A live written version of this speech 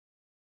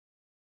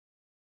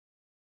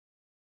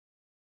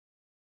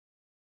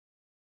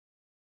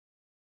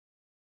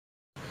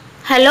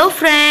Hello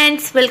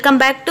friends, welcome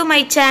back to my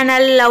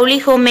channel Lovely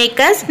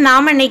Homemakers.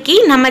 நாம இன்னைக்கு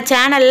நம்ம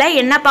சேனல்ல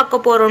என்ன பார்க்க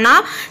போறோம்னா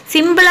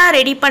சிம்பிளா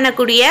ரெடி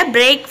பண்ணக்கூடிய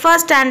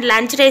பிரேக்ஃபாஸ்ட் அண்ட்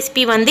லஞ்ச்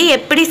ரெசிபி வந்து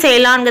எப்படி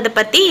செய்யலாம்ங்கறத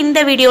பத்தி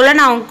இந்த வீடியோல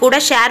நான் உங்க கூட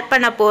ஷேர்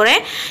பண்ண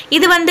போறேன்.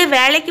 இது வந்து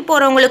வேலைக்கு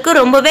போறவங்களுக்கு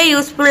ரொம்பவே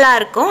யூஸ்ஃபுல்லா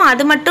இருக்கும்.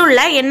 அது மட்டும்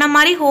இல்ல என்ன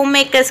மாதிரி ஹோம்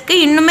மேக்கர்ஸ்க்கு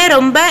இன்னுமே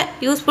ரொம்ப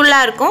யூஸ்ஃபுல்லா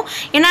இருக்கும்.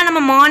 ஏன்னா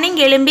நம்ம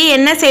மார்னிங் எழும்பி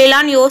என்ன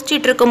செய்யலாம்னு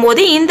யோசிச்சிட்டு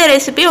இருக்கும்போது இந்த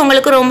ரெசிபி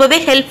உங்களுக்கு ரொம்பவே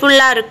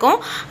ஹெல்ப்ஃபுல்லா இருக்கும்.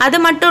 அது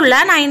மட்டும்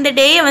இல்ல நான் இந்த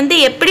டேயை வந்து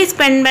எப்படி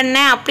ஸ்பெண்ட் பண்ண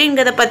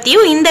அப்படிங்கறத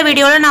பத்தியும் இந்த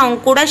வீடியோல நான் உங்க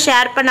கூட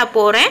ஷேர் பண்ண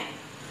போறேன்.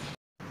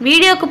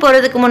 வீடியோக்கு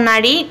போறதுக்கு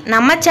முன்னாடி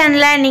நம்ம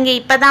சேனலை நீங்க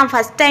இப்பதான்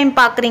ஃபர்ஸ்ட் டைம்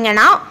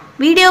பார்க்கறீங்கன்னா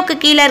வீடியோக்கு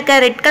கீழ இருக்க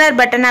ரெட் கலர்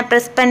பட்டனை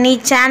பிரஸ் பண்ணி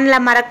சேனலை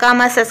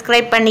மறக்காம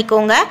சப்ஸ்கிரைப்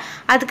பண்ணிக்கோங்க.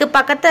 அதுக்கு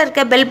பக்கத்துல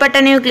இருக்க பெல்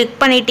பட்டனையும்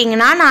கிளிக்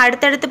பண்ணிட்டீங்கன்னா நான்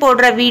அடுத்தடுத்து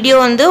போடுற வீடியோ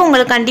வந்து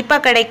உங்களுக்கு கண்டிப்பா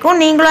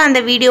கிடைக்கும். நீங்களும்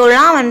அந்த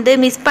வீடியோலாம் வந்து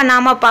மிஸ்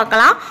பண்ணாம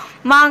பார்க்கலாம்.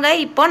 வாங்க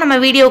இப்போ நம்ம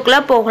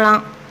வீடியோக்குள்ள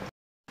போகலாம்.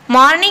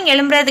 மார்னிங்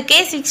எழும்புறதுக்கே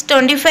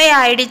 6:25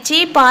 ஆயிடுச்சு.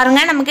 பாருங்க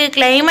நமக்கு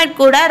கிளைமேட்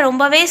கூட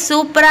ரொம்பவே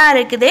சூப்பராக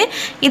இருக்குது.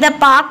 இதை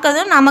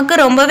பார்க்கறதும் நமக்கு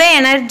ரொம்பவே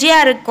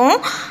எனர்ஜியாக இருக்கும்.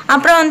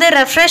 அப்புறம் வந்து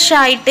ரெஃப்ரெஷ்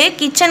ஆகிட்டு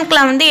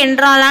கிச்சனுக்குள்ள வந்து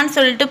என்ட்ராலான்னு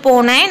சொல்லிட்டு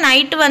போனேன்.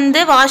 நைட்டு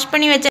வந்து வாஷ்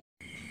பண்ணி வச்ச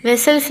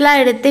வெசல்ஸ்லாம்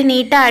எடுத்து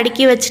நீட்டாக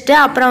அடுக்கி வச்சுட்டு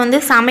அப்புறம் வந்து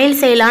சமையல்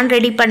செய்யலான்னு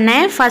ரெடி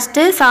பண்ணேன்.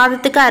 ஃபஸ்ட்டு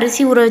சாதத்துக்கு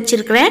அரிசி ஊற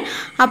வச்சுருக்கிறேன்.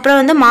 அப்புறம்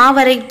வந்து மாவு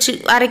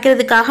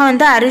அரைக்கிறதுக்காக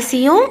வந்து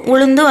அரிசியும்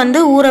உளுந்து வந்து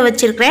ஊற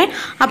வச்சுருக்கிறேன்.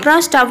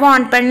 அப்புறம் ஸ்டவ்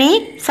ஆன் பண்ணி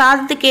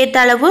சாதத்துக்கு ஏற்ற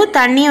அளவு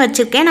தண்ணியை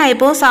வச்சுருக்கேன். நான்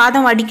எப்போது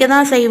சாதம் வடிக்க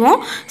தான் செய்வோம்.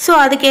 ஸோ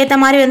அதுக்கேற்ற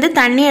மாதிரி வந்து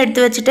தண்ணி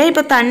எடுத்து வச்சுட்டேன்.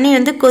 இப்போ தண்ணி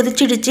வந்து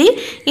கொதிச்சிடுச்சு.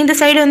 இந்த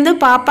சைடு வந்து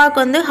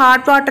பாப்பாவுக்கு வந்து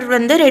ஹாட் வாட்டர்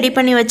வந்து ரெடி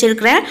பண்ணி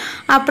வச்சுருக்கிறேன்.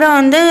 அப்புறம்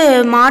வந்து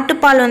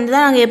மாட்டுப்பால் வந்து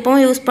தான் நாங்கள்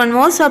எப்போவும் யூஸ்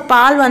பண்ணுவோம். ஸோ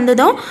பால்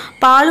வந்ததும்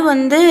பால்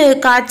வந்து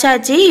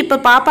காய்ச்சாச்சு. இப்போ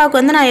பாப்பாவுக்கு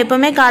வந்து நான்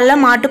எப்போவுமே காலைல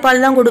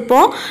மாட்டுப்பால் தான்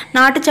கொடுப்போம்.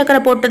 நாட்டு சக்கரை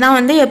போட்டு தான்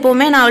வந்து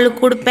எப்போவுமே நான்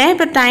அவளுக்கு கொடுப்பேன்.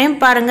 இப்போ டைம்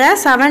பாருங்கள்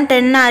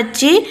 7:10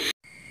 ஆச்சு.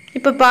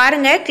 இப்போ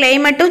பாருங்கள்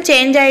கிளைமேட்டும்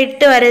சேஞ்ச்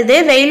ஆகிட்டு வருது,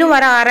 வெயிலும்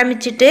வர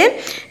ஆரம்பிச்சிட்டு.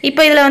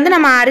 இப்போ இதில் வந்து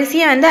நம்ம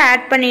அரிசியை வந்து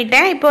ஆட்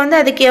பண்ணிட்டேன். இப்போ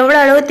வந்து அதுக்கு எவ்வளோ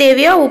அளவு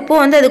தேவையோ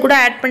உப்பு வந்து அது கூட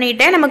ஆட்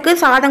பண்ணிட்டேன். நமக்கு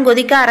சாதம்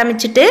கொதிக்க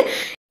ஆரம்பிச்சிட்டு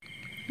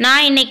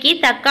நான் இன்றைக்கி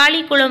தக்காளி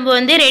குழம்பு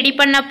வந்து ரெடி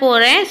பண்ண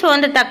போகிறேன். ஸோ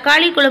அந்த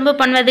தக்காளி குழம்பு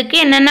பண்ணுறதுக்கு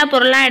என்னென்ன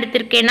பொருள்லாம்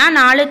எடுத்திருக்கேன்னா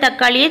 4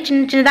 தக்காளியை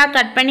சின்ன சின்னதாக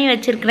கட் பண்ணி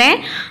வச்சுருக்கிறேன்.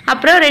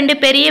 அப்புறம் 2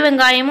 பெரிய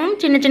வெங்காயமும்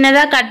சின்ன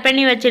சின்னதாக கட்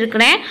பண்ணி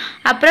வச்சுருக்கிறேன்.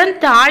 அப்புறம்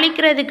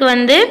தாளிக்கிறதுக்கு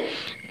வந்து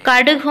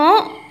கடுகும்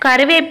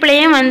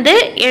கருவேப்பிலையும் வந்து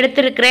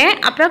எடுத்துருக்கிறேன்.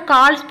 அப்புறம்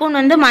 1/4 ஸ்பூன்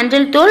வந்து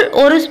மஞ்சள் தூள்,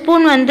 1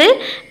 ஸ்பூன் வந்து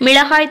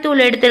மிளகாய்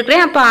தூள்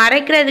எடுத்துருக்கிறேன். அப்போ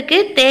அரைக்கிறதுக்கு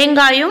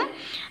தேங்காயும்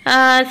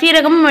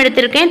சீரகமும்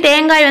எடுத்திருக்கேன்.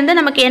 தேங்காய் வந்து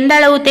நமக்கு எந்த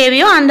அளவு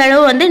தேவையோ அந்த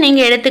அளவு வந்து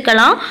நீங்கள்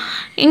எடுத்துக்கலாம்.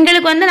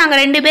 எங்களுக்கு வந்து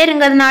நாங்கள் 2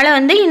 பேருங்கிறதுனால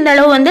வந்து இந்த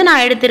அளவு வந்து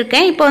நான்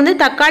எடுத்திருக்கேன். இப்போ வந்து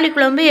தக்காளி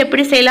குழம்பு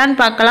எப்படி செய்யலான்னு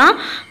பார்க்கலாம்.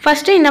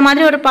 ஃபஸ்ட்டு இந்த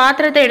மாதிரி ஒரு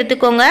பாத்திரத்தை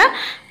எடுத்துக்கோங்க.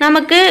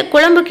 நமக்கு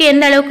குழம்புக்கு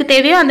எந்த அளவுக்கு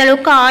தேவையோ அந்த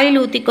அளவுக்கு ஆயில்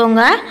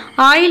ஊற்றிக்கோங்க.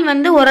 ஆயில்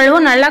வந்து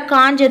ஓரளவு நல்லா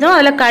காஞ்சதும்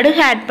அதில்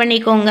கடுகு ஆட்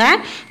பண்ணிக்கோங்க.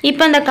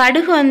 இப்போ அந்த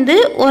கடுகு வந்து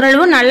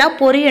ஓரளவு நல்லா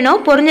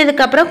பொரியணும்.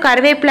 பொரிஞ்சதுக்கப்புறம்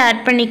கருவேப்பிலை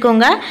ஆட்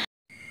பண்ணிக்கோங்க.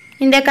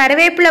 இந்த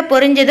கருவேப்பிலை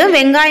பொரிஞ்சதும்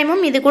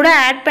வெங்காயமும் இது கூட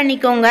ஆட்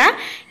பண்ணிக்கோங்க.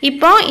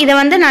 இப்போ இதை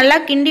வந்து நல்லா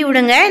கிண்டி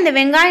விடுங்க. இந்த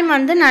வெங்காயம்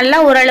வந்து நல்லா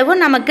ஓரளவு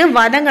நமக்கு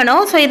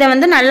வதங்கணும். ஸோ இதை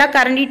வந்து நல்லா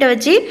கரண்டிட்ட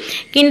வச்சு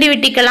கிண்டி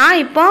விட்டுக்கலாம்.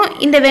 இப்போ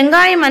இந்த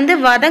வெங்காயம் வந்து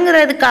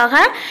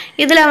வதங்குறதுக்காக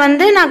இதில்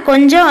வந்து நான்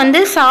கொஞ்சம் வந்து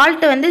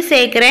சால்ட் வந்து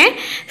சேர்க்குறேன்.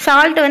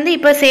 சால்ட் வந்து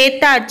இப்போ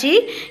சேர்த்தாச்சு.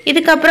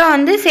 இதுக்கப்புறம்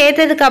வந்து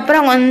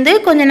சேர்த்ததுக்கப்புறம் வந்து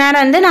கொஞ்ச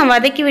நேரம் வந்து நான்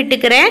வதக்கி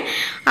விட்டுக்கிறேன்.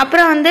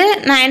 அப்புறம் வந்து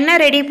நான் என்ன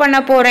ரெடி பண்ண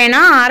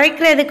போகிறேன்னா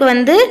அரைக்கிறதுக்கு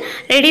வந்து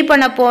ரெடி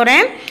பண்ண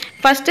போகிறேன்.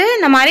 ஃபஸ்ட்டு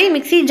இந்த மாதிரி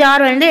மிக்ஸி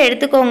ஜார் வந்து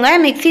எடுத்துக்கோங்க.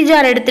 மிக்ஸி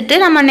ஜார்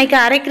எடுத்துகிட்டு நம்ம இன்றைக்கி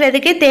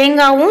அரைக்கிறதுக்கு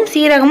தேங்காயும்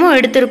சீரகமும்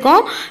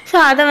எடுத்துருக்கோம். ஸோ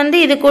அதை வந்து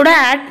இது கூட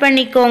ஆட்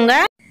பண்ணிக்கோங்க.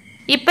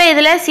 இப்போ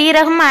இதில்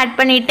சீரகமும் ஆட்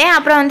பண்ணிவிட்டேன்.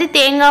 அப்புறம் வந்து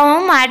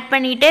தேங்காயும் ஆட்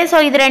பண்ணிவிட்டேன். ஸோ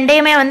இது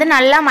ரெண்டையுமே வந்து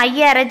நல்லா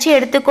மைய அரைச்சி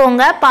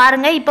எடுத்துக்கோங்க.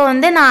 பாருங்கள் இப்போ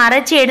வந்து நான்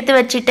அரைச்சி எடுத்து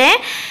வச்சுட்டேன்.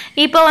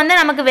 இப்போ வந்து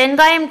நமக்கு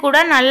வெங்காயம் கூட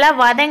நல்லா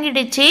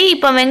வதங்கிடுச்சு.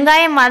 இப்போ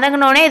வெங்காயம்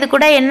வதங்கினோடனே இது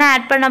கூட என்ன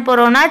ஆட் பண்ண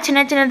போகிறோன்னா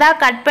சின்ன சின்னதாக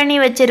கட் பண்ணி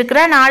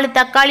வச்சுருக்கிற 4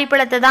 தக்காளி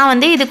பழத்தை தான்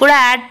வந்து இது கூட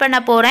ஆட் பண்ண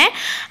போகிறேன்.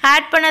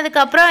 ஆட்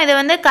பண்ணதுக்கப்புறம் இதை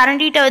வந்து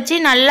கரண்டிகிட்ட வச்சு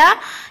நல்லா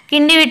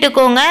கிண்டி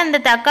விட்டுக்கோங்க. இந்த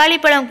தக்காளி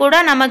பழம் கூட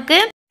நமக்கு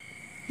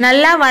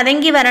நல்லா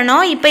வதங்கி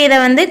வரணும். இப்போ இதை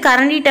வந்து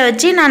கரண்டிகிட்ட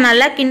வச்சு நான்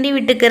நல்லா கிண்டி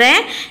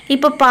விட்டுக்கிறேன்.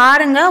 இப்போ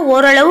பாருங்கள்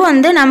ஓரளவு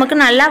வந்து நமக்கு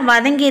நல்லா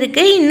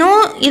வதங்கியிருக்கு.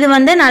 இன்னும் இது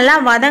வந்து நல்லா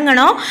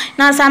வதங்கணும்.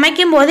 நான்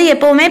சமைக்கும் போது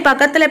எப்போவுமே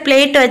பக்கத்தில்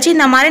பிளேட் வச்சு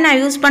இந்த மாதிரி நான்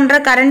யூஸ் பண்ணுற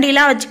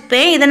கரண்டிலாம்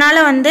வச்சுப்பேன்.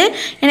 இதனால் வந்து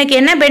எனக்கு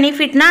என்ன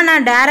பெனிஃபிட்னா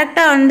நான்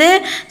டேரெக்டாக வந்து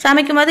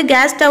சமைக்கும் போது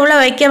கேஸ்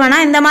ஸ்டவ்வில் வைக்க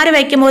வேணாம். இந்த மாதிரி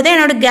வைக்கும் போது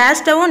என்னோடய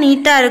கேஸ் ஸ்டவ்வும்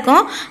நீட்டாக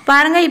இருக்கும்.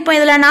 பாருங்கள் இப்போ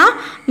இதில் நான்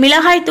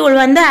மிளகாய்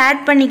தூள் வந்து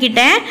ஆட்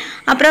பண்ணிக்கிட்டேன்.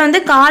 அப்புறம் வந்து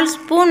 1/4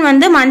 ஸ்பூன்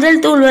வந்து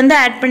மஞ்சள் தூள் வந்து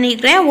ஆட்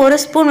பண்ணிக்கிறேன். 1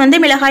 ஸ்பூன் வந்து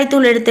மிளகாய்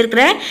தூள்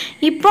எடுத்துருக்கிறேன்.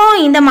 இப்போ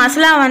இந்த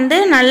மசாலா வந்து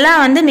நல்லா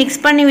வந்து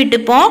மிக்ஸ் பண்ணி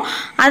விட்டுப்போம்.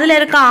 அதில்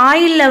இருக்க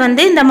ஆயிலில்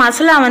வந்து இந்த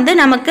மசாலா வந்து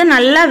நமக்கு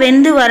நல்லா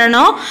வெந்து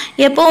வரணும்.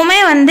 எப்போவுமே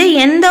வந்து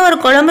எந்த ஒரு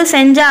குழம்பு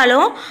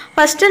செஞ்சாலும்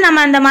ஃபஸ்ட்டு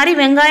நம்ம அந்த மாதிரி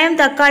வெங்காயம்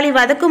தக்காளி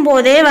வதக்கும்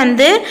போதே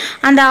வந்து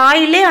அந்த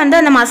ஆயிலே வந்து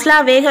அந்த மசாலா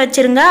வேக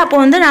வச்சுருங்க. அப்போ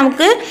வந்து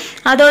நமக்கு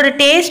அதோட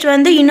டேஸ்ட்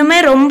வந்து இன்னுமே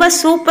ரொம்ப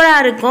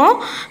சூப்பராக இருக்கும்.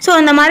 ஸோ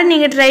இந்த மாதிரி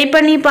நீங்கள் ட்ரை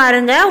பண்ணி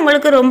பாருங்கள்.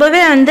 உங்களுக்கு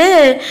ரொம்பவே வந்து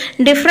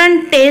டிஃப்ரெண்ட்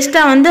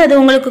டேஸ்ட்டாக வந்து அது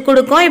உங்களுக்கு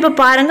கொடுக்கும். இப்போ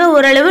பாருங்கள்,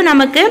 ஓரளவு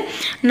நமக்கு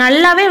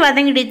நல்லாவே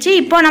வதங்கிடுச்சு.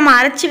 இப்போ நம்ம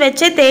அரைச்சி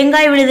வச்ச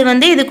தேங்காய் விழுது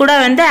வந்து இது கூட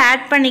வந்து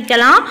ஆட்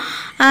பண்ணிக்கலாம்.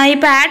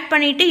 இப்போ ஆட்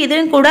பண்ணிவிட்டு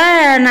இதையும் கூட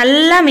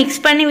நல்லா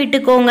மிக்ஸ் பண்ணி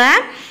விட்டுக்கோங்க.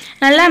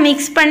 நல்லா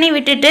மிக்ஸ் பண்ணி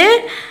விட்டுட்டு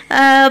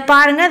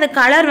பாருங்கள், அது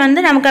கலர் வந்து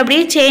நமக்கு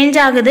அப்படியே சேஞ்ச்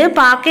ஆகுது.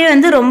 பார்க்கவே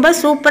வந்து ரொம்ப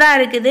சூப்பராக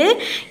இருக்குது.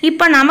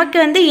 இப்போ நமக்கு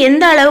வந்து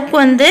எந்த அளவுக்கு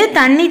வந்து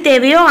தண்ணி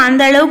தேவையோ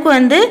அந்த அளவுக்கு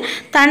வந்து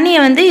தண்ணியை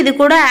வந்து இது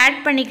கூட ஆட்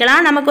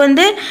பண்ணிக்கலாம். நமக்கு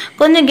வந்து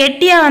கொஞ்சம்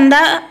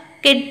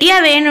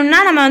கெட்டியாக வேணும்னா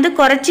நம்ம வந்து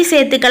குறைச்சி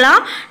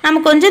சேர்த்துக்கலாம்.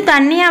 நம்ம கொஞ்சம்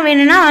தண்ணியாக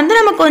வேணும்னா வந்து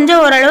நம்ம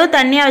கொஞ்சம் ஓரளவு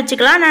தண்ணியாக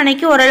வச்சுக்கலாம். நான்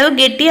அன்றைக்கி ஓரளவு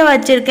கெட்டியாக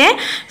வச்சுருக்கேன்.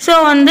 ஸோ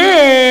வந்து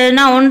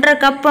நான் 1.5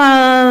 கப்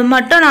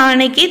மட்டும் நான்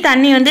அன்றைக்கி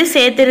தண்ணி வந்து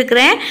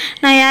சேர்த்துருக்குறேன்.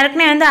 நான்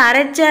ஏற்கனவே வந்து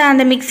அரைச்ச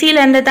அந்த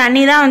மிக்சியில் அந்த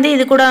தண்ணி தான் வந்து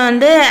இது கூட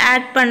வந்து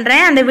ஆட்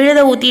பண்ணுறேன். அந்த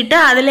விழுதை ஊற்றிட்டு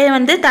அதிலே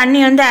வந்து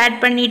தண்ணி வந்து ஆட்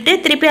பண்ணிவிட்டு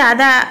திருப்பி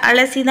அதை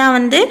அலசி தான்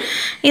வந்து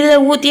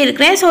இதில்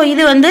ஊற்றிருக்கிறேன். ஸோ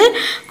இது வந்து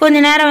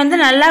கொஞ்சம் நேரம் வந்து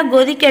நல்லா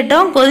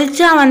கொதிக்கட்டும்.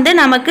 கொதிச்சா வந்து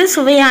நமக்கு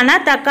சுவையான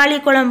தக்காளி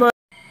குழம்பு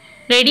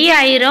ரெடி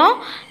ஆயிரும்.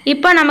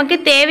 இப்போ நமக்கு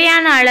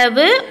தேவையான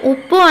அளவு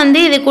உப்பு வந்து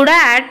இது கூட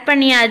ஆட்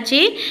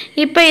பண்ணியாச்சு.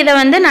 இப்போ இதை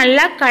வந்து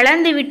நல்லா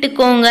கலந்து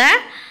விட்டுக்கோங்க.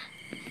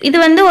 இது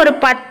வந்து ஒரு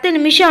 10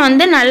 நிமிஷம்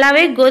வந்து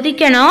நல்லாவே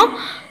கொதிக்கணும்.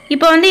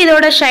 இப்போ வந்து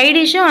இதோட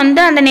சைடிஷும்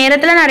வந்து அந்த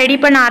நேரத்தில் நான் ரெடி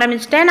பண்ண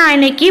ஆரம்பிச்சிட்டேன். நான்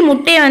இன்றைக்கி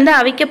முட்டையை வந்து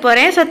அவிக்க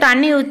போகிறேன். ஸோ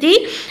தண்ணி ஊற்றி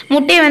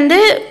முட்டையை வந்து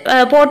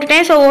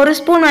போட்டுட்டேன். ஸோ 1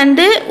 ஸ்பூன்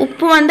வந்து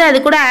உப்பு வந்து அது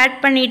கூட ஆட்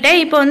பண்ணிட்டேன்.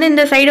 இப்போ வந்து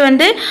இந்த சைடு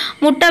வந்து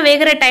முட்டை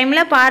வேகிற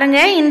டைமில்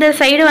பாருங்கள், இந்த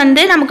சைடு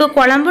வந்து நமக்கு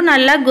குழம்பு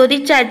நல்லா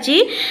கொதிச்சாச்சு.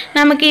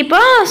 நமக்கு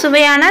இப்போ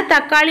சுவையான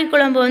தக்காளி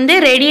குழம்பு வந்து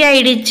ரெடி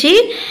ஆயிடுச்சு.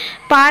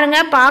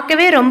 பாருங்கள்,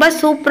 பார்க்கவே ரொம்ப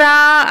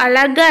சூப்பராக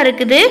அழகாக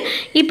இருக்குது.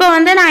 இப்போ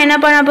வந்து நான் என்ன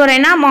பண்ண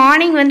போகிறேன்னா,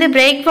 மார்னிங் வந்து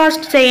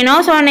பிரேக்ஃபாஸ்ட்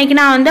செய்யணும். ஸோ அன்றைக்கி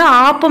நான் வந்து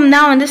ஆப்பம்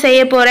தான் வந்து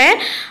செய்ய போகிறேன்.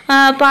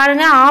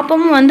 பாருங்கள்,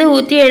 ஆப்பமும் வந்து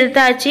ஊற்றி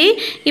எடுத்தாச்சு.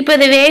 இப்போ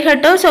இது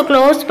வேகட்டும். ஸோ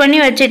க்ளோஸ் பண்ணி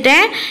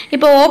வச்சுட்டேன்.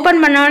 இப்போ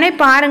ஓப்பன் பண்ணோடனே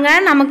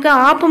பாருங்கள், நமக்கு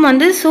ஆப்பம்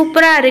வந்து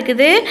சூப்பராக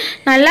இருக்குது.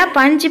 நல்லா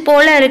பஞ்சு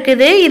போல்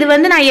இருக்குது. இது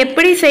வந்து நான்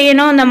எப்படி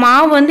செய்யணும், இந்த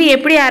மாவு வந்து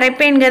எப்படி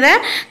அரைப்பேங்கிறத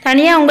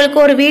தனியாக உங்களுக்கு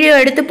ஒரு வீடியோ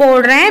எடுத்து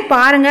போடுறேன்.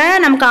 பாருங்கள்,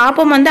 நமக்கு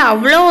ஆப்பம் வந்து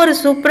அவ்வளோ ஒரு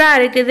சூப்பராக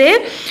இருக்குது.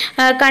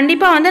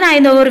 கண்டிப்பாக வந்து நான்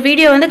இந்த ஒரு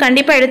வீடியோ வந்து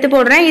கண்டிப்பாக எடுத்து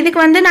போடுறேன். இதுக்கு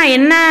வந்து நான்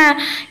என்ன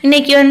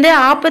இன்னைக்கு வந்து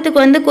ஆப்பத்துக்கு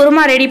வந்து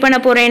குருமா ரெடி பண்ண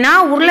போகிறேன்னா,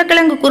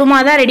 உருளைக்கிழங்கு குருமா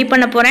தான் ரெடி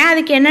பண்ண போகிறேன்.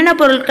 அதுக்கு என்னென்ன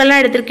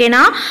பொருட்கள்லாம்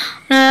எடுத்திருக்கேன்னா,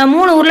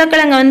 3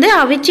 உருளைக்கிழங்கு வந்து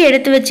அவிச்சு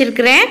எடுத்து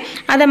வச்சுருக்கிறேன்.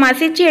 அதை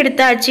மசிச்சு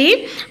எடுத்தாச்சு.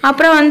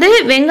 அப்புறம் வந்து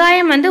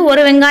வெங்காயம் வந்து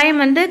 1 வெங்காயம்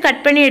வந்து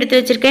கட் பண்ணி எடுத்து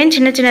வச்சுருக்கேன்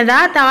சின்ன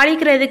சின்னதாக.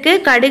 தாளிக்கிறதுக்கு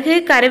கடுகு,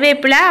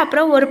 கருவேப்பிலை,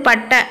 அப்புறம் ஒரு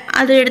பட்டை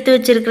அது எடுத்து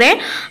வச்சுருக்கிறேன்.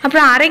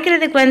 அப்புறம்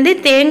அரைக்கிறதுக்கு வந்து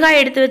தேங்காய்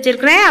எடுத்து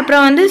வச்சுருக்கிறேன்.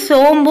 அப்புறம் வந்து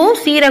சோம்பும்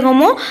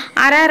சீரகமும்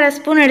அரை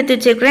ஸ்பூன் எடுத்து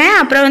வச்சுருக்கிறேன்.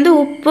 அப்புறம் வந்து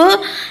உப்பு,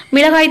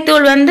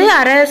 மிளகாய்த்தூள் வந்து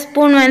அரை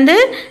ஸ்பூன் வந்து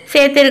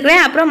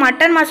சேர்த்துருக்கிறேன். அப்புறம்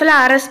மட்டன் மசாலா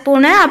அரை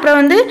ஸ்பூனு, அப்புறம்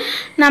வந்து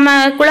நம்ம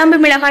குழம்பு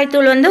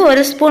மிளகாய்த்தூள் வந்து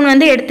 1 ஸ்பூன்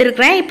வந்து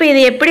எடுத்துருக்கிறேன். இப்போ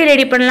இதை எப்படி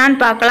ரெடி பண்ணலான்னு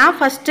பார்க்கலாம்.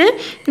 ஃபஸ்ட்டு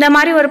இந்த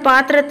மாதிரி ஒரு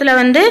பாத்திரத்தில்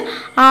வந்து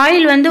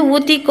ஆயில் வந்து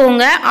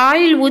ஊற்றிக்கோங்க.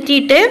 ஆயில்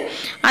ஊற்றிட்டு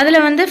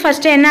அதில் வந்து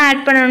ஃபஸ்ட்டு என்ன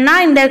ஆட் பண்ணணும்னா,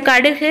 இந்த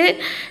கடுகு,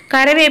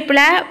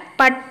 கருவேப்பிலை,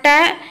 பட்டை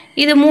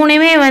இது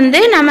 3மே வந்து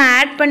நம்ம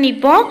ஆட்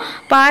பண்ணிப்போம்.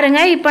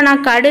 பாருங்கள், இப்போ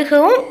நான்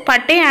கடுகும்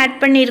பட்டையும் ஆட்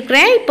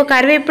பண்ணியிருக்கிறேன். இப்போ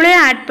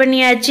கருவேப்பிலையும் ஆட்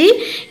பண்ணியாச்சு.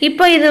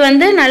 இப்போ இது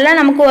வந்து நல்லா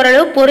நமக்கு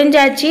ஓரளவு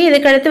பொரிஞ்சாச்சு.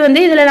 இதுக்கடுத்து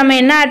வந்து இதில் நம்ம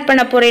என்ன ஆட்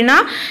பண்ண போகிறேன்னா,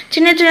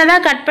 சின்ன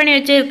சின்னதாக கட் பண்ணி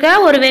வச்சுருக்க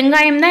ஒரு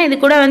வெங்காயம் தான் இது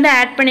கூட வந்து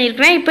ஆட்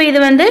பண்ணியிருக்கிறேன். இப்போ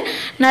இது வந்து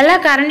நல்லா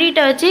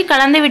கரண்டிகிட்ட வச்சு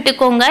கலந்து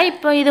விட்டுக்கோங்க.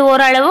 இப்போ இது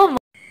ஓரளவு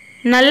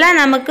நல்லா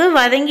நமக்கு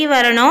வதங்கி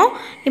வரணும்.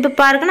 இப்போ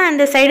பாருங்க, நான்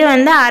இந்த சைடு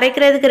வந்து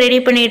அரைக்கிறதுக்கு ரெடி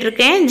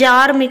பண்ணிகிட்ருக்கேன்.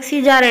 மிக்ஸி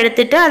ஜார்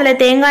எடுத்துகிட்டு அதில்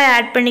தேங்காய்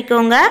ஆட்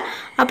பண்ணிக்கோங்க.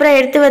 அப்புறம்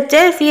எடுத்து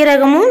வச்ச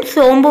சீரகமும்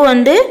சோம்பு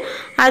வந்து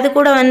அது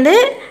கூட வந்து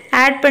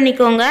ஆட்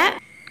பண்ணிக்கோங்க.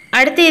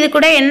 அடுத்து இது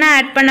கூட என்ன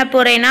ஆட் பண்ண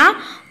போகிறேன்னா,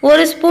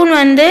 1 ஸ்பூன்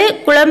வந்து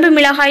குழம்பு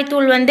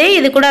மிளகாய்த்தூள் வந்து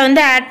இது கூட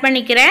வந்து ஆட்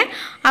பண்ணிக்கிறேன்.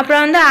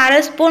 அப்புறம் வந்து அரை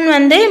ஸ்பூன்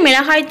வந்து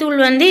மிளகாய்த்தூள்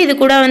வந்து இது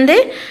கூட வந்து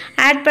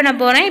ஆட் பண்ண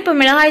போகிறேன். இப்போ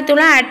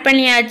மிளகாய்த்தூளும் ஆட்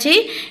பண்ணியாச்சு.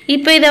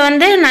 இப்போ இதை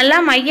வந்து நல்லா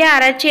மைய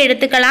அரைச்சி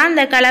எடுத்துக்கலாம்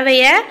இந்த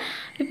கலவையை.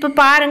 இப்போ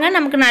பாருங்கள்,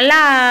 நமக்கு நல்லா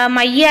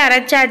மைய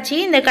அரைச்சாச்சு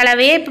இந்த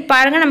கலவையை. இப்போ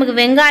பாருங்கள், நமக்கு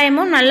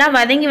வெங்காயமும் நல்லா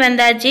வதங்கி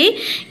வந்தாச்சு.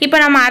 இப்போ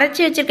நம்ம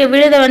அரைச்சி வச்சுருக்க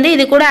விழுதை வந்து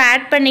இது கூட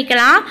ஆட்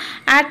பண்ணிக்கலாம்.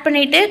 ஆட்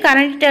பண்ணிவிட்டு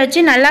கரண்டிட்ட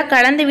வச்சு நல்லா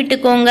கலந்து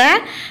விட்டுக்கோங்க.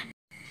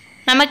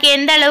 நமக்கு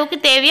எந்த அளவுக்கு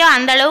தேவையோ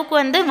அந்த அளவுக்கு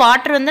வந்து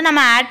வாட்டர் வந்து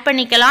நம்ம ஆட்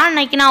பண்ணிக்கலாம்.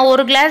 இன்றைக்கி நான்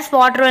 1 கிளாஸ்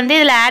வாட்டர் வந்து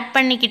இதில் ஆட்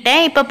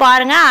பண்ணிக்கிட்டேன். இப்போ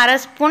பாருங்கள், அரை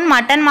ஸ்பூன்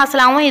மட்டன்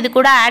மசாலாவும் இது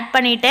கூட ஆட்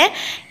பண்ணிவிட்டேன்.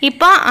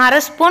 இப்போ அரை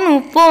ஸ்பூன்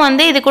உப்பும்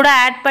வந்து இது கூட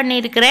ஆட்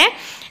பண்ணியிருக்கிறேன்.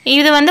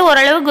 இது வந்து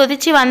ஓரளவு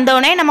கொதிச்சு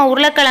வந்தோடனே நம்ம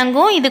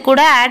உருளைக்கிழங்கும் இது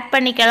கூட ஆட்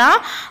பண்ணிக்கலாம்.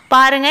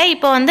 பாருங்கள்,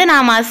 இப்போ வந்து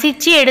நான்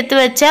மசிச்சு எடுத்து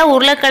வச்ச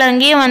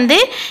உருளைக்கிழங்கையும் வந்து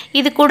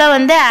இது கூட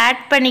வந்து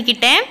ஆட்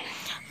பண்ணிக்கிட்டேன்.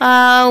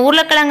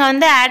 உருளைக்கிழங்கை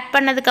வந்து ஆட்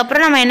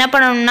பண்ணதுக்கப்புறம் நம்ம என்ன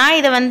பண்ணணும்னா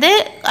இதை வந்து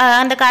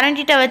அந்த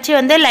கரண்டிட்ட வச்சு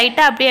வந்து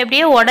லைட்டாக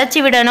அப்படியே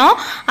உடச்சி விடணும்.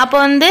 அப்போ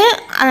வந்து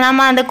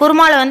நம்ம அந்த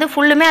குருமாவில் வந்து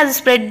ஃபுல்லுமே அது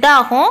ஸ்ப்ரெட்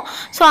ஆகும்.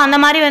 ஸோ அந்த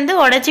மாதிரி வந்து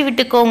உடச்சி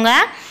விட்டுக்கோங்க.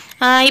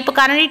 இப்போ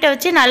கரண்டிட்ட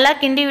வச்சு நல்லா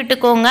கிண்டி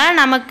விட்டுக்கோங்க.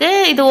 நமக்கு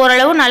இது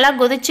ஓரளவு நல்லா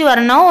கொதிச்சு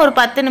வரணும். ஒரு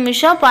 10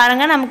 நிமிஷம்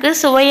பாருங்கள், நமக்கு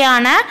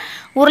சுவையான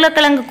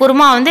உருளைக்கிழங்கு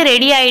குருமா வந்து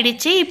ரெடி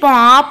ஆயிடுச்சு. இப்போ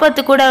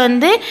ஆப்பத்து கூட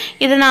வந்து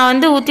இது நான்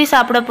வந்து ஊற்றி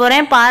சாப்பிட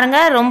போகிறேன்.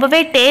 பாருங்கள், ரொம்பவே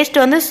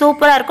டேஸ்ட் வந்து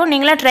சூப்பராக இருக்கும்.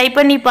 நீங்களும் ட்ரை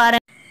பண்ணி பாருங்கள்.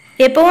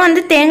 எப்போவும்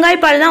வந்து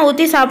தேங்காய் பால் தான்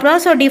ஊற்றி சாப்பிடுவோம்.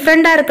 ஸோ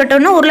டிஃப்ரெண்ட்டாக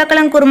இருக்கட்டும்னு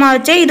உருளைக்கிழங்கு குருமா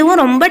வச்சேன்.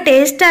 இதுவும் ரொம்ப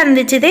டேஸ்ட்டாக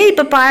இருந்துச்சு.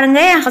 இப்போ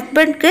பாருங்கள், என்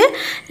ஹஸ்பண்ட்க்கு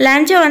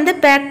லஞ்சை வந்து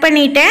பேக்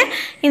பண்ணிட்டேன்.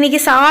 இன்றைக்கி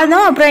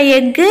சாதம், அப்புறம்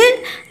எக்கு,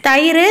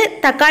 தயிர்,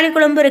 தக்காளி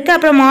குழம்பு இருக்குது.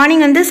 அப்புறம்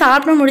மார்னிங் வந்து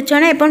சாப்பிட்டு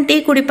முடித்தோன்னே எப்போவும் டீ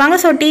குடிப்பாங்க.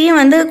 ஸோ டீயும்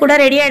வந்து கூட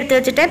ரெடியாக எடுத்து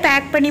வச்சுட்டேன்.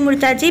 பேக் பண்ணி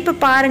முடிச்சாச்சு. இப்போ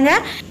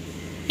பாருங்கள்,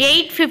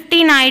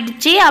 8:15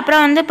 ஆயிடுச்சு.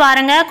 அப்புறம் வந்து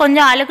பாருங்கள்,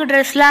 கொஞ்சம் அழுக்கு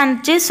ட்ரெஸ்லாம்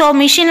இருந்துச்சு. ஸோ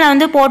மிஷினில்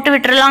வந்து போட்டு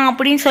விட்டுறலாம்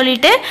அப்படின்னு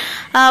சொல்லிட்டு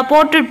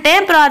போட்டுவிட்டேன்.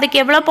 அப்புறம்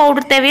அதுக்கு எவ்வளோ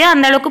பவுடர் தேவையோ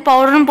அந்தளவுக்கு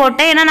பவுடரும்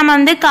போட்டேன். ஏன்னா நம்ம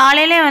வந்து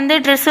காலையிலே வந்து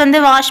ட்ரெஸ்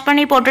வந்து வாஷ்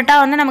பண்ணி போட்டுட்டா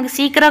வந்து நமக்கு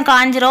சீக்கிரம்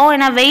காஞ்சிரும்.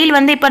 ஏன்னா வெயில்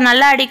வந்து இப்போ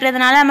நல்லா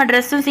அடிக்கிறதுனால நம்ம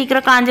ட்ரெஸ்ஸும்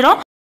சீக்கிரம் காஞ்சிரும்.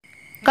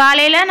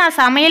 காலையில் நான்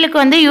சமையலுக்கு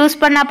வந்து யூஸ்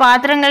பண்ண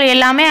பாத்திரங்கள்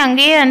எல்லாமே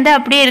அங்கேயே வந்து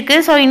அப்படியே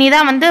இருக்குது. ஸோ இனி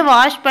தான் வந்து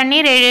வாஷ் பண்ணி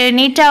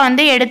நீட்டாக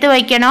வந்து எடுத்து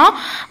வைக்கணும்.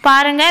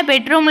 பாருங்கள்,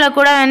 பெட்ரூமில்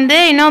கூட வந்து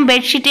இன்னும்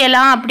பெட்ஷீட்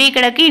எல்லாம் அப்படியே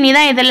கிடக்கு. இனி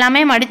தான்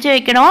இதெல்லாமே மடித்து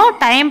வைக்கணும்.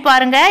 டைம்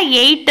பாருங்கள்,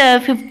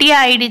 8:50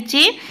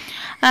 ஆயிடுச்சு.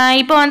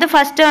 இப்போ வந்து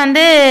ஃபஸ்ட்டு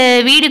வந்து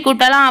வீடு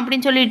கூட்டலாம்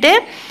அப்படின்னு சொல்லிட்டு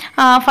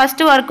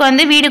ஃபஸ்ட்டு ஒர்க்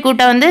வந்து வீடு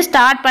கூட்ட வந்து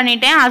ஸ்டார்ட்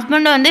பண்ணிட்டேன்.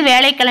 ஹஸ்பண்டு வந்து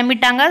வேலைக்கு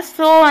கிளம்பிட்டாங்க.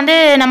 ஸோ வந்து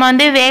நம்ம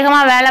வந்து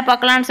வேகமாக வேலை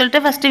பார்க்கலான்னு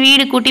சொல்லிட்டு ஃபஸ்ட்டு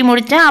வீடு கூட்டி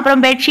முடித்தேன்.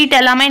 அப்புறம் பெட்ஷீட்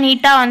எல்லாமே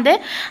நீட்டாக வந்து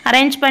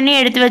அரேஞ்ச் பண்ணி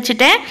எடுத்து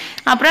வச்சுட்டேன்.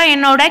 அப்புறம்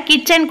என்னோடய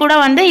கிச்சன் கூட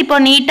வந்து இப்போ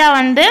நீட்டாக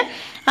வந்து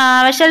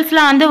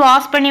வெஷல்ஸ்லாம் வந்து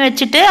வாஷ் பண்ணி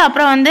வச்சுட்டு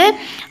அப்புறம் வந்து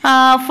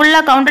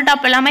ஃபுல்லாக கவுண்டர்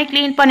டாப் எல்லாமே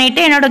க்ளீன்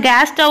பண்ணிவிட்டு என்னோடய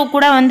கேஸ் ஸ்டவ்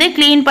கூட வந்து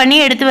க்ளீன் பண்ணி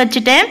எடுத்து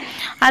வச்சுட்டேன்.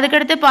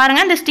 அதுக்கடுத்து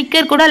பாருங்கள், இந்த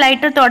ஸ்டிக்கர் கூட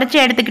லைட்டாக தொடச்சி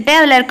எடுத்துக்கிட்டேன்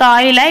அதில் இருக்க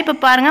ஆயிலை. இப்போ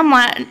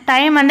பாருங்கள்,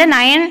 டைம் வந்து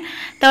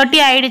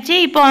 9:30 ஆயிடுச்சு.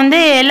 இப்போ வந்து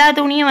எல்லா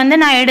துணியும் வந்து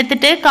நான்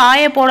எடுத்துகிட்டு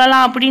காய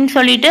போடலாம் அப்படின்னு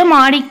சொல்லிட்டு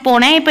மாடிக்கு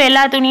போனேன். இப்போ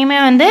எல்லா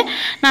துணியுமே வந்து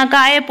நான்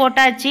காய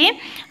போட்டாச்சு.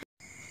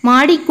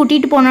 மாடிக்கு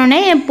கூட்டிகிட்டு போனோடனே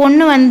என்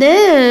பொண்ணு வந்து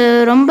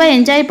ரொம்ப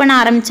என்ஜாய் பண்ண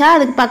ஆரம்பித்தா.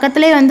 அதுக்கு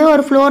பக்கத்துலேயே வந்து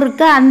ஒரு ஃப்ளோர்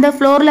இருக்குது. அந்த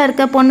ஃப்ளோரில்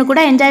இருக்க பொண்ணு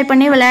கூட என்ஜாய்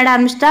பண்ணி விளையாட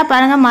ஆரம்பிச்சிட்டா.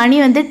 பாருங்கள், மணி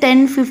வந்து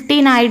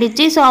 10:15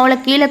 ஆகிடுச்சு. ஸோ அவளை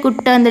கீழே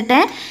கூப்பிட்டு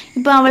வந்துட்டேன்.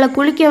 இப்போ அவளை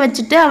குளிக்க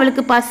வச்சுட்டு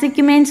அவளுக்கு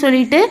பசிக்குமேன்னு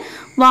சொல்லிட்டு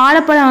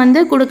வாழைப்பழம் வந்து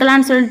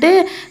கொடுக்கலான்னு சொல்லிட்டு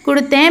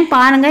கொடுத்தேன்.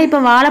 பாருங்கள், இப்போ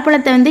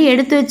வாழைப்பழத்தை வந்து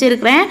எடுத்து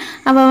வச்சுருக்கிறேன்.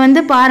 அவள் வந்து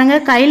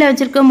பாருங்கள், கையில்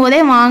வச்சுருக்கும் போதே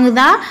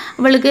வாங்குதா.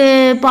 அவளுக்கு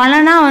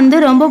பழம்னா வந்து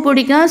ரொம்ப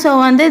பிடிக்கும். ஸோ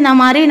வந்து இந்த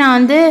மாதிரி நான்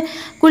வந்து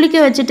குளிக்க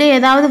வச்சுட்டு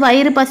ஏதாவது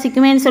வயிறு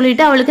பசிக்குமேன்னு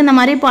சொல்லிட்டு அவளுக்கு இந்த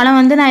மாதிரி பழம்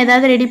வந்து நான்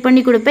ஏதாவது ரெடி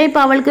பண்ணி கொடுப்பேன். இப்போ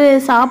அவளுக்கு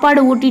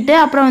சாப்பாடு ஊட்டிட்டு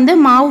அப்புறம் வந்து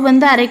மாவு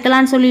வந்து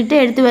அரைக்கலான்னு சொல்லிட்டு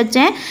எடுத்து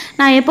வச்சேன்.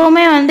 நான்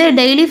எப்போவுமே வந்து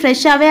டெய்லி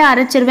ஃப்ரெஷ்ஷாகவே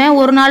அரைச்சிருவேன்.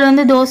 ஒரு நாள்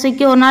வந்து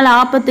தோசைக்கு, ஒரு நாள்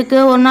ஆப்பத்துக்கு,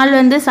 ஒரு நாள்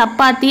வந்து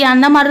சப்பாத்தி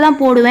அந்த மாதிரி தான்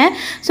போடுவேன்.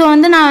 ஸோ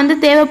வந்து நான் வந்து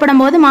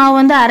தேவைப்படும் போது மாவு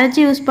வந்து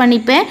அரைச்சி யூஸ்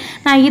பண்ணிப்பேன்.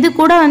 நான் இது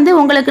கூட வந்து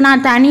உங்களுக்கு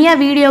நான் தனியாக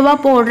வீடியோவாக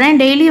போடுறேன்.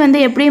 டெய்லி வந்து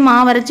எப்படி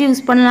மாவு அரைச்சி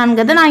யூஸ்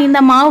பண்ணலாங்கிறது. நான் இந்த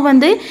மாவு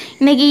வந்து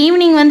இன்றைக்கி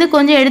ஈவினிங் வந்து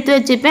கொஞ்சம் எடுத்து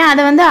வச்சுப்பேன்.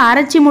 அதை வந்து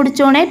அரைச்சி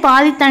முடித்தோடனே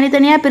பாதி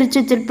தனித்தனியாக பிரித்து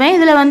வச்சுருப்பேன்.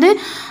 இதில் வந்து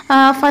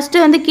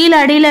ஃபஸ்ட்டு வந்து கீழே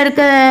அடியில்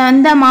இருக்க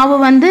அந்த மாவு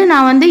வந்து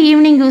நான் வந்து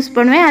ஈவினிங் யூஸ்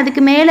பண்ணுவேன்.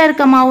 அதுக்கு மேலே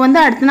இருக்க மாவு வந்து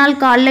அடுத்த நாள்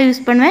காலைல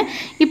யூஸ் பண்ணுவேன்.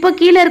 இப்போ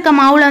கீழே இருக்க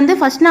மாவில் வந்து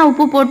ஃபஸ்ட் நான்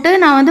உப்பு போட்டு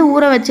நான் வந்து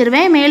ஊற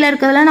வச்சுருவேன். மேலே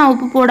இருக்கிறதுல நான்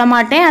உப்பு போட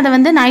மாட்டேன். அதை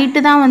வந்து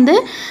நைட்டு தான் வந்து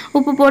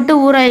உப்பு போட்டு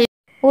ஊற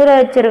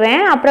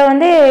வச்சுருவேன். அப்புறம்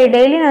வந்து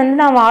டெய்லி வந்து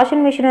நான்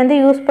வாஷிங் மிஷின் வந்து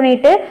யூஸ்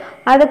பண்ணிவிட்டு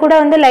அதை கூட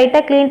வந்து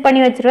லைட்டாக க்ளீன்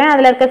பண்ணி வச்சுருவேன்.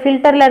 அதில் இருக்க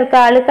ஃபில்டரில் இருக்க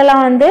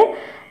அழுக்கெல்லாம் வந்து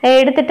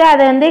எடுத்துகிட்டு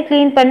அதை வந்து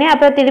க்ளீன் பண்ணி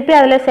அப்புறம் திருப்பி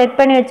அதில் செட்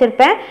பண்ணி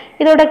வச்சுருப்பேன்.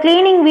 இதோட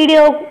க்ளீனிங்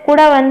வீடியோ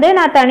கூட வந்து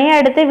நான்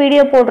தனியாக எடுத்து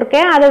வீடியோ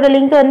போட்டிருக்கேன். அதோட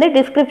லிங்க் வந்து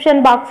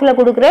டிஸ்கிரிப்ஷன் பாக்ஸில்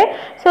கொடுக்குறேன்.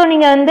 ஸோ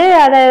நீங்கள் வந்து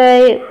அதை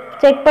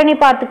செக் பண்ணி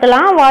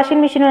பார்த்துக்கலாம்.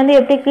 வாஷிங் மிஷின் வந்து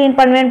எப்படி க்ளீன்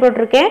பண்ணுவேன்னு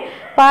போட்டிருக்கேன்.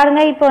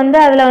 பாருங்கள், இப்போ வந்து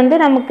அதில் வந்து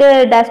நமக்கு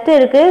டஸ்ட்டு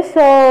இருக்குது.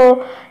 ஸோ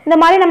இந்த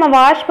மாதிரி நம்ம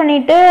வாஷ்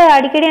பண்ணிவிட்டு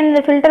அடிக்கடி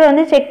இந்த ஃபில்டர்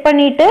வந்து செக்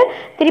பண்ணிவிட்டு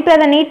திருப்பி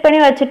அதை நீட்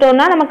பண்ணி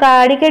வச்சுட்டோம்னா நமக்கு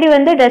அடிக்கடி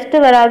வந்து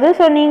டஸ்ட்டு வராது.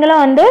 ஸோ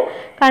நீங்களும் வந்து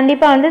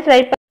கண்டிப்பாக வந்து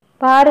ட்ரை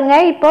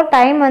பாருங்கள். இப்போது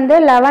டைம் வந்து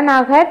 11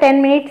 ஆக 10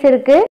 மினிட்ஸ்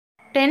இருக்குது.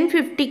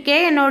 10:50க்கே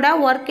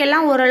என்னோடய ஒர்க்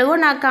எல்லாம் ஓரளவு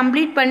நான்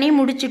கம்ப்ளீட் பண்ணி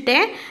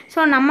முடிச்சுட்டேன். ஸோ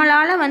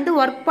நம்மளால் வந்து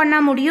ஒர்க் பண்ண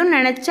முடியும்னு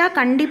நினச்சா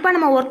கண்டிப்பாக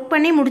நம்ம ஒர்க்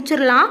பண்ணி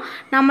முடிச்சிடலாம்.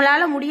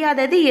 நம்மளால்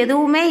முடியாதது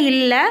எதுவுமே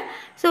இல்லை.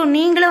 ஸோ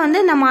நீங்களும்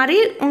வந்து இந்த மாதிரி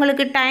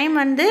உங்களுக்கு டைம்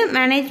வந்து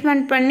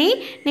மேனேஜ்மெண்ட் பண்ணி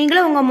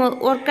நீங்களும் உங்கள்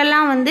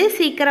ஒர்க்கெல்லாம் வந்து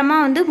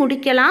சீக்கிரமாக வந்து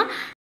முடிக்கலாம்.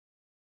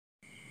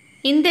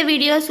 இந்த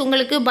வீடியோஸ்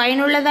உங்களுக்கு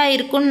பயனுள்ளதாக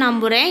இருக்கும்னு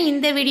நம்புகிறேன்.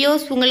 இந்த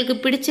வீடியோஸ் உங்களுக்கு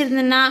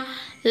பிடிச்சிருந்துன்னா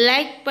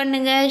லைக்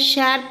பண்ணுங்கள்,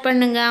 ஷேர்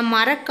பண்ணுங்கள்,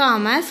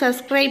 மறக்காமல்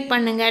சப்ஸ்கிரைப்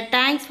பண்ணுங்கள்.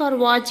 தேங்க்ஸ் ஃபார்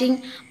வாட்சிங்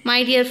மை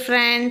டியர்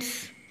ஃப்ரெண்ட்ஸ்.